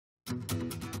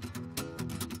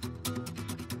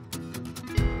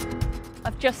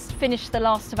I've just finished the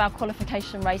last of our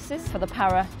qualification races for the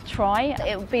Para-Tri.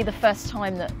 It will be the first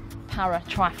time that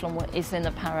Paratriathlon is in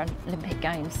the Paralympic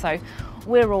Games. So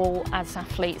we're all, as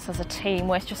athletes, as a team,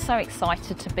 we're just so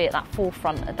excited to be at that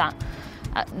forefront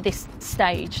at this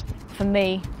stage. For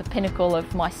me, the pinnacle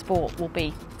of my sport will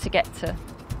be to get to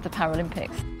the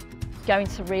Paralympics. Going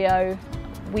to Rio,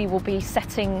 we will be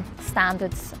setting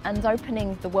standards and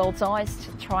opening the world's eyes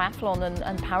to triathlon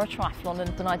and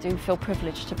paratriathlon, and I do feel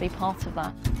privileged to be part of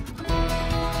that.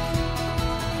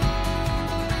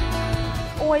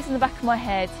 Always in the back of my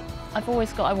head, I've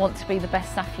always got I want to be the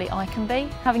best athlete I can be.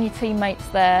 Having your teammates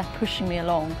there pushing me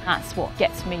along, that's what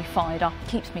gets me fired up,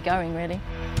 keeps me going really.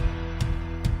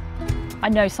 I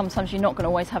know sometimes you're not going to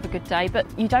always have a good day, but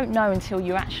you don't know until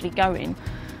you're actually going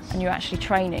and you're actually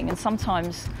training, and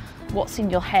sometimes what's in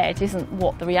your head isn't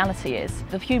what the reality is.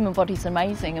 The human body's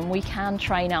amazing and we can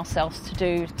train ourselves to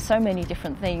do so many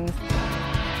different things.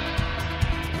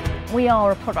 We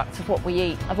are a product of what we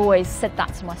eat. I've always said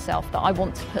that to myself, that I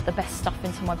want to put the best stuff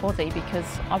into my body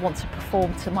because I want to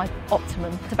perform to my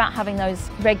optimum. It's about having those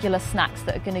regular snacks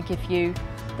that are going to give you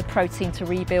the protein to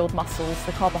rebuild muscles,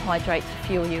 the carbohydrate to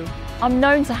fuel you. I'm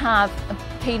known to have a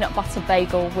peanut butter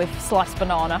bagel with sliced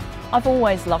banana. I've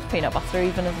always loved peanut butter,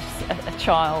 even as a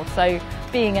child, so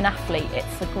being an athlete,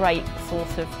 it's a great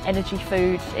sort of energy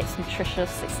food, it's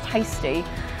nutritious, it's tasty,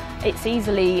 it's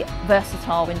easily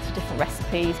versatile into different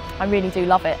recipes. I really do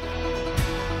love it.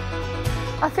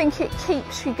 I think it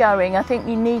keeps you going. I think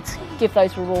you need to give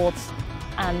those rewards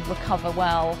and recover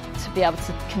well to be able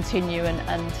to continue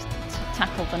and to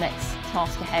tackle the next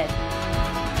task ahead.